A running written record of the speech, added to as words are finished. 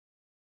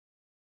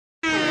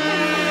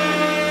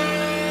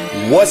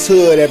What's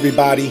hood,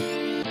 everybody?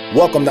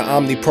 Welcome to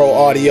Omni Pro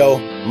Audio.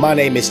 My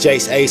name is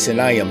Jaceayce and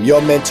I am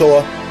your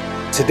mentor.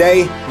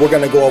 Today, we're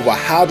going to go over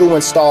how to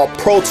install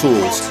Pro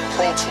Tools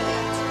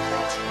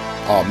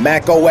on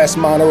Mac OS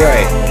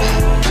Monterey.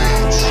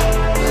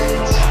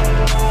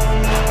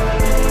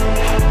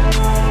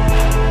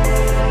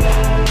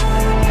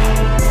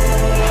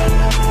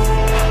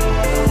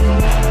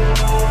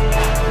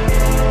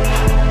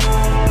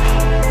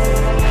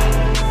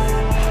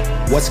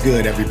 What's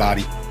good,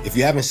 everybody? If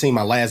you haven't seen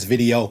my last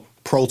video,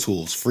 Pro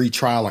Tools, free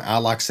trial and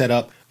iLock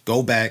setup,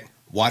 go back,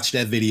 watch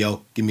that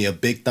video, give me a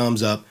big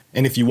thumbs up.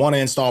 And if you want to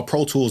install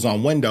Pro Tools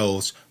on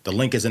Windows, the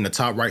link is in the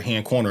top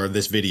right-hand corner of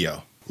this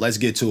video. Let's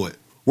get to it.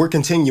 We're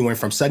continuing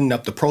from setting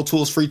up the Pro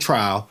Tools free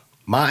trial,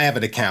 my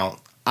Avid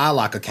account,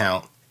 iLock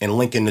account, and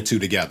linking the two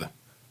together.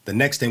 The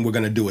next thing we're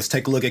going to do is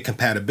take a look at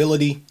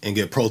compatibility and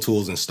get Pro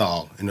Tools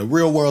installed. In a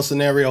real world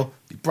scenario,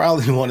 you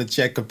probably want to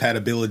check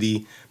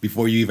compatibility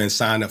before you even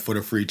sign up for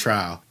the free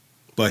trial.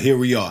 But here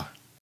we are.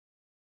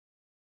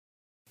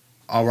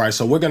 All right,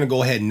 so we're going to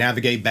go ahead and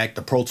navigate back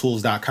to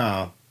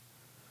protools.com,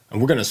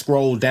 and we're going to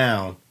scroll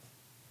down,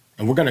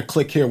 and we're going to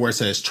click here where it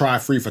says try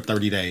free for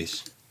 30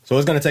 days. So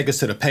it's going to take us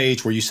to the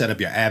page where you set up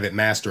your Avid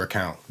master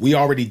account. We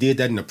already did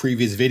that in the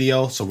previous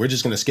video, so we're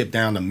just going to skip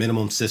down to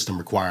minimum system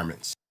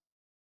requirements.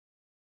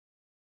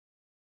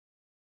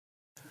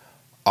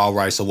 All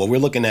right, so what we're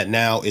looking at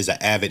now is an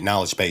Avid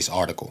knowledge base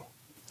article.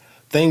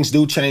 Things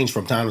do change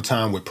from time to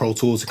time with Pro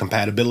Tools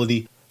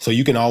compatibility, so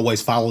you can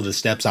always follow the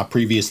steps I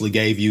previously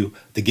gave you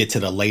to get to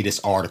the latest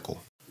article.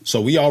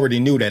 So we already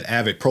knew that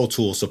Avid Pro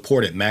Tools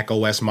supported Mac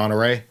OS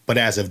Monterey, but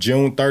as of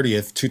June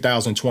 30th,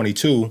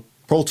 2022,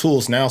 Pro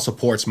Tools now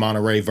supports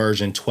Monterey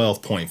version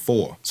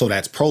 12.4. So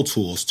that's Pro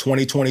Tools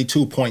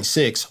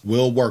 2022.6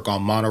 will work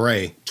on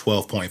Monterey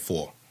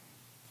 12.4.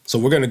 So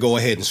we're going to go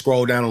ahead and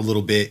scroll down a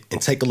little bit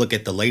and take a look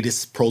at the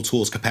latest Pro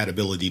Tools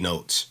compatibility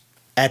notes.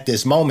 At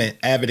this moment,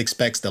 Avid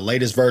expects the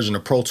latest version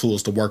of Pro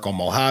Tools to work on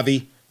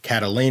Mojave,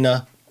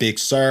 Catalina, Big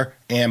Sur,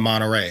 and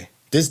Monterey.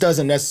 This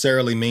doesn't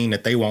necessarily mean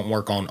that they won't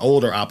work on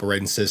older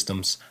operating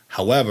systems.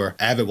 However,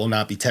 Avid will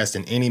not be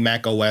testing any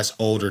Mac OS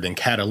older than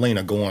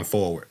Catalina going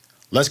forward.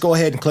 Let's go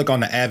ahead and click on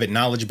the Avid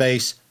knowledge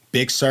base,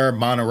 Big Sur,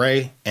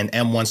 Monterey, and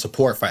M1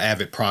 support for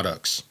Avid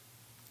products.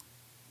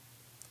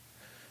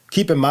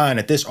 Keep in mind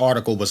that this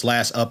article was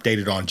last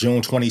updated on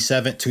June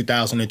 27,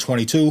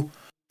 2022,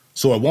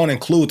 so it won't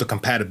include the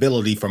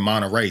compatibility for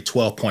Monterey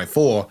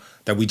 12.4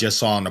 that we just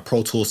saw in the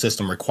Pro Tools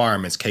System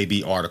Requirements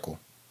KB article.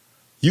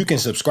 You can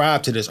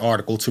subscribe to this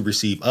article to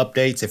receive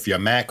updates if your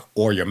Mac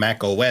or your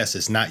Mac OS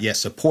is not yet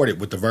supported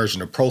with the version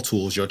of Pro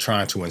Tools you're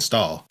trying to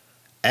install.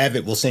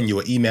 Avid will send you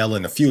an email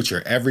in the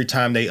future every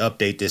time they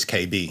update this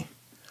KB.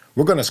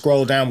 We're going to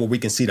scroll down where we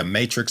can see the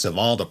matrix of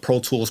all the Pro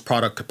Tools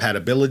product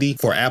compatibility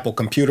for Apple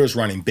computers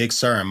running Big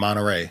Sur and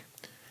Monterey.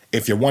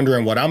 If you're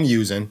wondering what I'm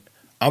using,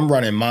 I'm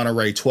running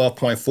Monterey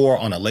 12.4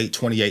 on a late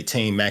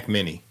 2018 Mac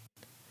Mini.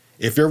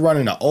 If you're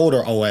running an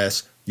older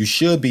OS, you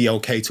should be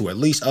okay to at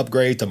least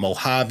upgrade to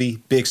Mojave,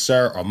 Big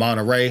Sur, or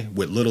Monterey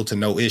with little to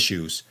no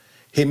issues.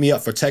 Hit me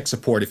up for tech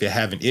support if you're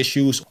having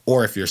issues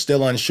or if you're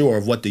still unsure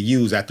of what to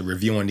use after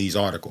reviewing these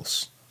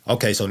articles.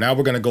 Okay, so now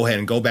we're going to go ahead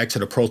and go back to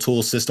the Pro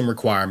Tools system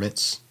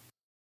requirements.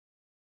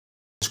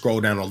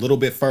 Scroll down a little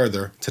bit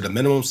further to the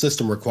minimum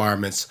system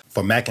requirements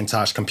for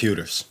Macintosh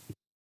computers.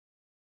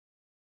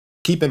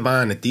 Keep in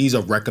mind that these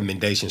are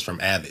recommendations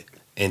from Avid.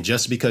 And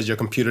just because your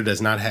computer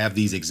does not have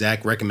these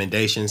exact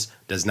recommendations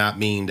does not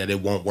mean that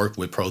it won't work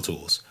with Pro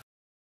Tools.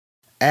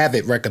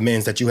 Avid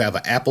recommends that you have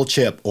an Apple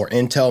chip or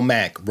Intel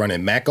Mac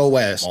running Mac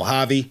OS,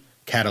 Mojave,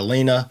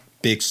 Catalina,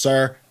 Big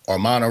Sur, or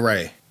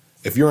Monterey.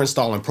 If you're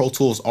installing Pro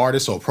Tools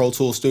Artist or Pro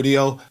Tools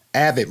Studio,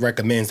 Avid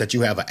recommends that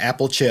you have an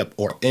Apple chip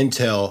or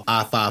Intel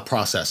i5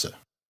 processor.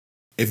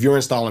 If you're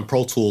installing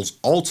Pro Tools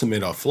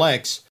Ultimate or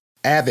Flex,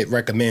 Avid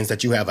recommends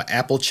that you have an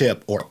Apple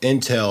chip or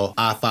Intel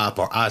i5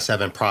 or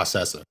i7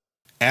 processor.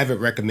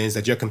 Avid recommends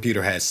that your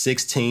computer has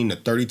 16 to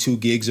 32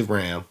 gigs of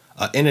RAM,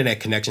 an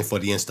internet connection for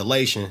the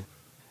installation,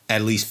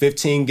 at least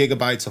 15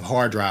 gigabytes of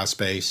hard drive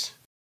space,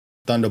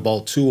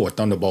 Thunderbolt 2 or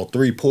Thunderbolt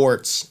 3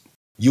 ports,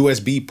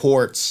 USB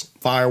ports,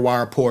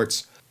 FireWire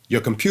ports.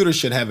 Your computer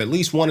should have at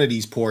least one of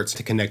these ports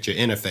to connect your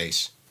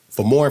interface.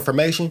 For more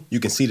information, you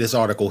can see this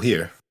article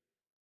here.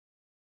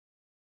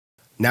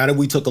 Now that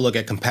we took a look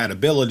at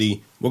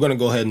compatibility, we're going to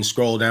go ahead and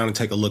scroll down and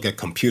take a look at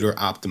computer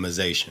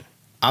optimization.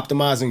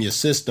 Optimizing your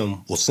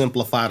system will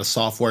simplify the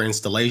software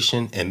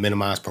installation and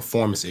minimize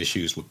performance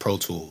issues with Pro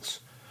Tools.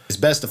 It's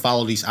best to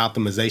follow these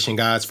optimization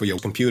guides for your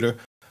computer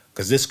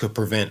because this could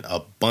prevent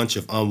a bunch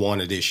of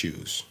unwanted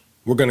issues.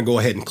 We're going to go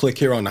ahead and click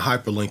here on the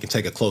hyperlink and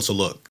take a closer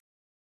look.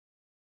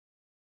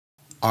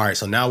 All right,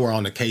 so now we're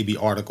on the KB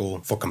article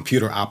for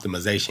computer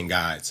optimization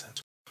guides.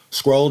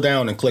 Scroll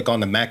down and click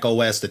on the Mac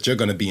OS that you're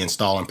going to be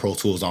installing Pro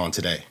Tools on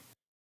today.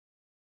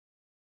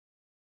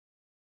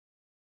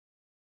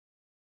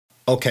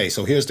 Okay,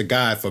 so here's the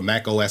guide for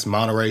Mac OS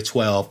Monterey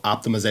 12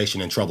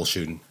 optimization and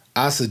troubleshooting.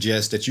 I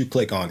suggest that you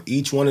click on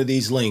each one of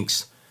these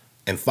links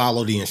and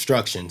follow the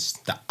instructions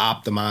to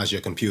optimize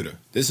your computer.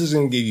 This is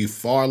going to give you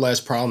far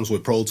less problems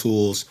with Pro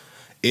Tools,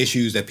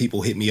 issues that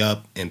people hit me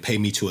up and pay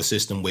me to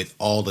assist them with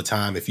all the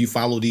time. If you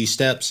follow these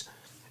steps,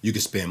 you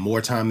can spend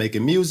more time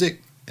making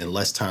music and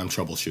less time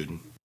troubleshooting.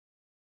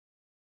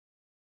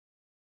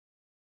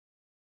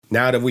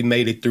 Now that we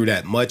made it through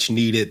that much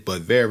needed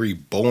but very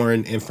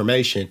boring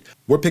information,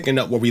 we're picking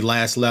up where we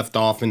last left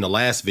off in the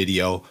last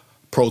video,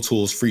 Pro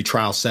Tools free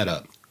trial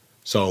setup.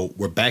 So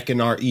we're back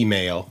in our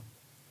email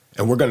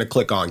and we're going to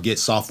click on Get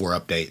Software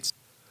Updates.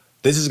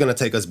 This is going to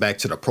take us back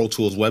to the Pro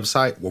Tools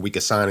website where we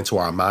can sign into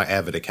our My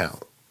Avid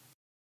account.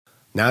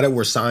 Now that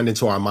we're signed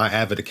into our My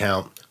Avid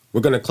account,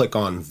 we're going to click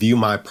on View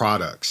My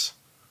Products.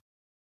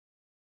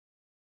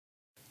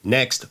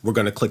 Next, we're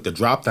going to click the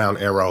drop-down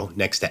arrow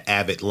next to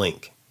Avid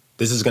Link.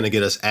 This is going to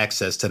get us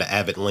access to the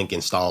Avid Link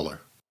installer.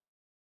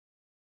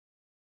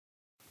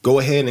 Go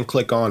ahead and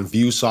click on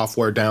View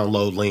Software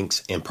Download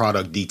Links and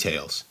Product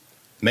Details.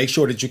 Make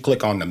sure that you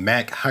click on the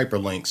Mac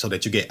hyperlink so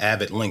that you get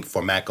Avid Link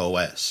for Mac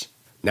OS.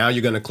 Now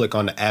you're going to click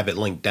on the Avid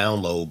Link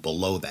download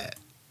below that.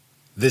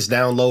 This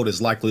download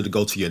is likely to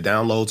go to your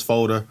downloads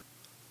folder.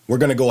 We're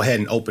going to go ahead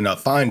and open up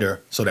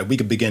Finder so that we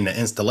can begin the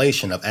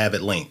installation of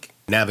Avid Link.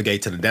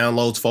 Navigate to the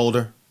downloads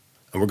folder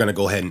and we're going to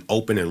go ahead and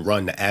open and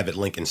run the Avid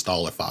Link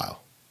installer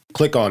file.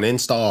 Click on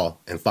Install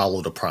and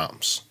follow the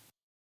prompts.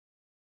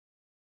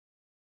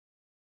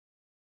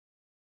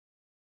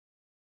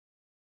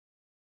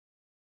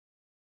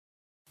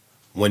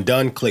 When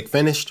done, click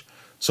Finished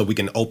so we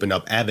can open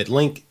up Avid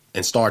Link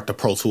and start the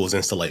Pro Tools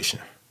installation.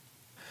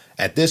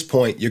 At this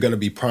point, you're going to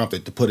be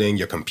prompted to put in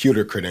your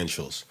computer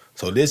credentials.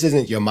 So this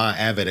isn't your My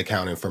Avid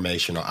account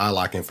information or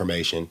iLock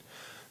information.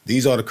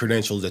 These are the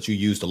credentials that you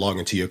use to log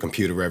into your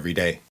computer every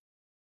day.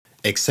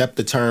 Accept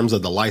the terms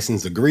of the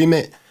license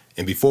agreement.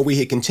 And before we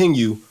hit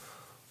continue,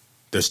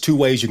 there's two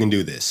ways you can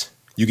do this.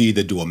 You can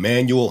either do a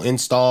manual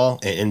install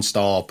and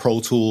install Pro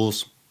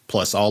Tools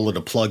plus all of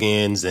the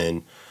plugins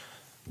and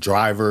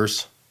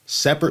drivers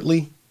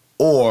separately,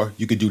 or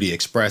you could do the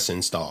express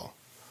install.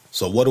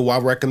 So what do I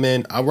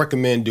recommend? I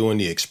recommend doing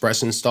the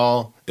express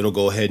install. It'll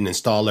go ahead and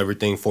install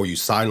everything for you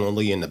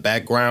silently in the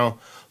background.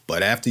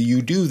 But after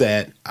you do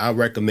that, I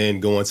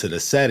recommend going to the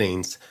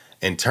settings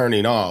and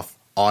turning off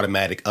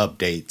automatic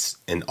updates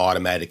and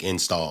automatic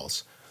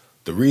installs.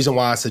 The reason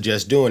why I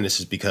suggest doing this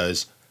is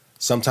because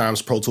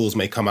sometimes Pro Tools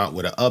may come out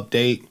with an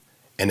update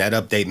and that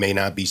update may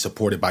not be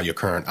supported by your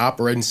current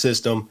operating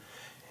system,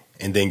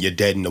 and then you're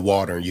dead in the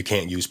water and you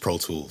can't use Pro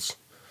Tools.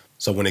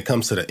 So when it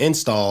comes to the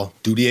install,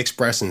 do the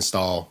express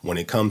install. When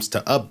it comes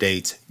to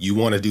updates, you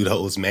want to do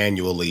those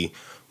manually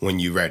when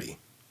you're ready.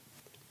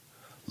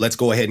 Let's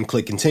go ahead and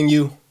click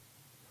continue.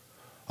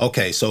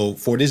 Okay, so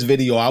for this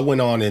video, I went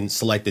on and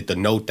selected the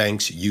No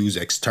Thanks Use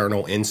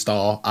External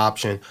Install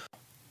option,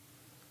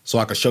 so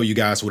I can show you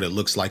guys what it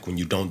looks like when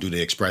you don't do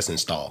the express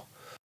install.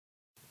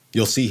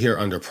 You'll see here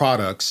under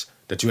products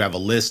that you have a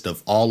list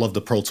of all of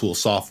the Pro Tools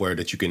software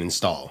that you can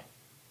install.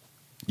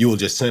 You will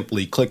just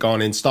simply click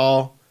on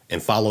install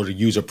and follow the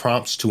user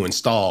prompts to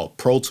install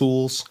Pro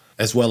Tools,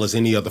 as well as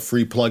any other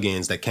free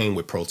plugins that came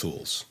with Pro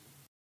Tools.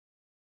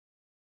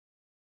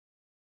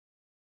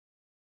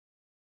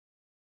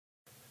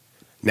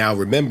 Now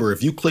remember,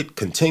 if you click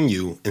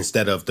continue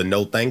instead of the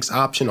no thanks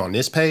option on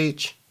this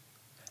page,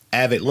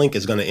 Avid Link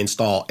is going to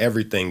install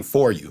everything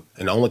for you.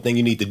 And the only thing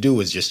you need to do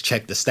is just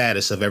check the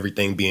status of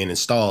everything being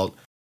installed.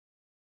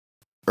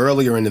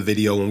 Earlier in the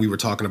video, when we were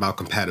talking about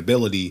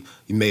compatibility,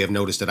 you may have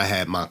noticed that I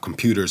had my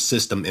computer's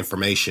system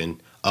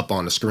information up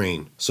on the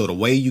screen. So the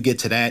way you get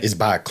to that is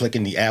by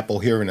clicking the apple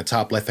here in the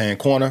top left-hand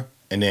corner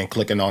and then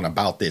clicking on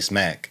About This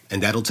Mac.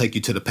 And that'll take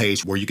you to the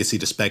page where you can see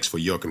the specs for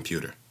your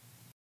computer.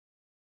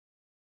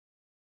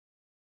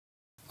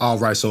 All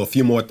right, so a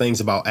few more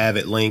things about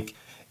Avid Link.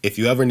 If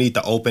you ever need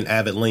to open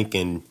Avid Link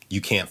and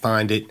you can't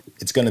find it,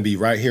 it's going to be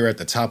right here at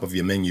the top of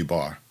your menu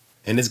bar.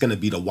 And it's going to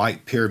be the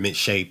white pyramid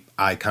shape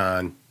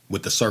icon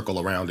with the circle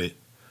around it.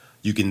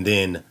 You can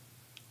then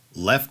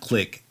left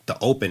click to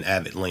open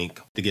Avid Link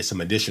to get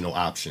some additional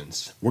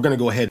options. We're going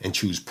to go ahead and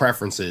choose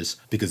Preferences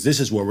because this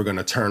is where we're going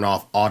to turn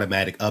off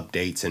automatic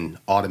updates and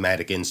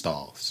automatic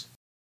installs.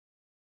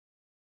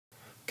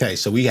 Okay,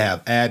 so we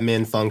have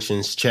admin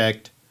functions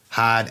checked,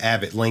 hide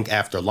Avid Link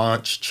after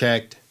launch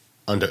checked.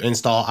 Under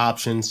install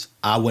options,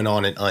 I went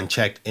on and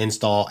unchecked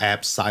install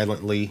apps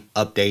silently,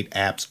 update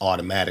apps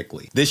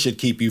automatically. This should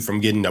keep you from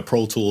getting a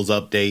Pro Tools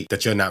update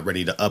that you're not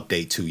ready to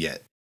update to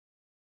yet.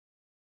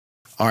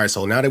 All right,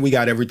 so now that we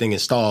got everything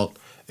installed,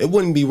 it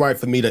wouldn't be right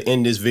for me to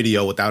end this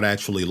video without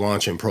actually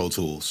launching Pro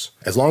Tools.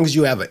 As long as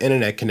you have an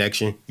internet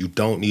connection, you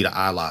don't need an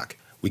iLock.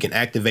 We can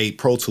activate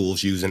Pro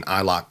Tools using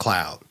iLock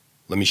Cloud.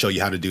 Let me show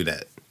you how to do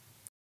that.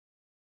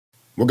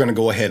 We're going to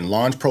go ahead and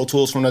launch Pro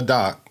Tools from the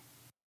dock.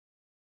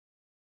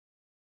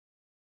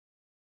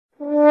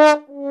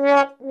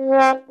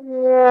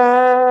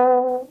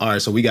 All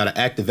right, so we got an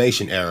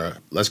activation error.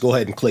 Let's go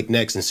ahead and click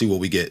next and see what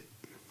we get.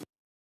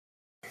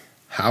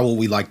 How will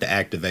we like to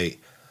activate?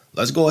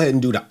 Let's go ahead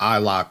and do the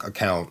iLock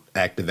account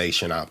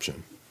activation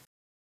option.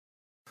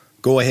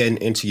 Go ahead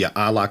and enter your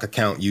iLock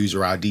account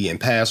user ID and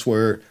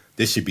password.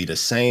 This should be the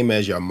same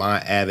as your My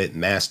Avid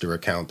master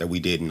account that we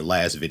did in the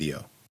last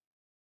video.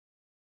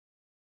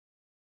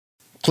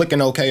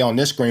 Clicking OK on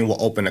this screen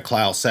will open a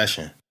cloud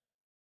session.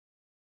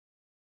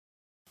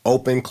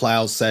 Open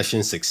cloud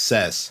session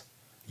success.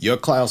 Your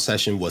cloud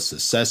session was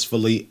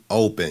successfully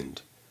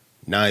opened.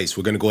 Nice.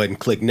 We're going to go ahead and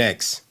click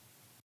next.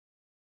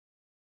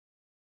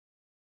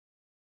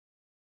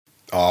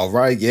 All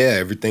right. Yeah,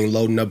 everything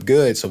loading up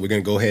good. So we're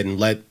going to go ahead and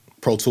let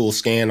Pro Tools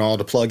scan all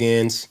the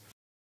plugins.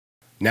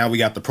 Now we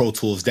got the Pro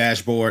Tools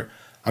dashboard.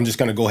 I'm just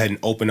going to go ahead and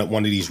open up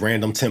one of these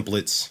random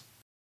templates.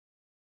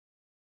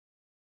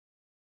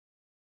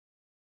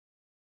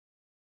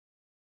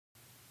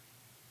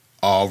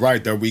 All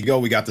right, there we go.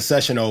 We got the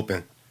session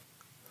open.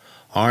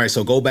 All right,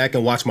 so go back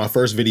and watch my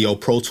first video,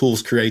 Pro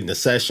Tools creating the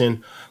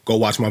session. Go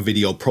watch my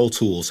video, Pro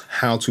Tools,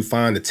 how to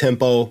find the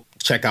tempo.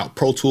 Check out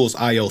Pro Tools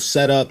IO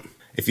setup.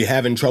 If you're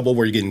having trouble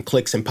where you're getting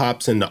clicks and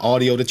pops in the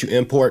audio that you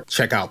import,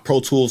 check out Pro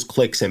Tools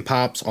clicks and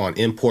pops on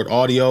import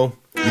audio.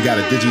 You got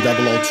a Digi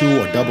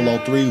 002 or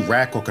 003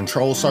 rack or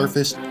control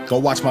surface, go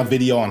watch my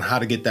video on how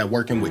to get that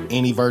working with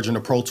any version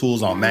of Pro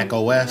Tools on Mac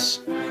OS.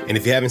 And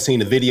if you haven't seen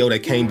the video that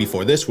came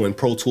before this one,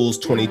 Pro Tools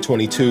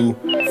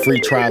 2022 free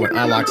trial and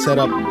iLock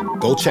setup,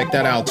 go check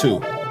that out too.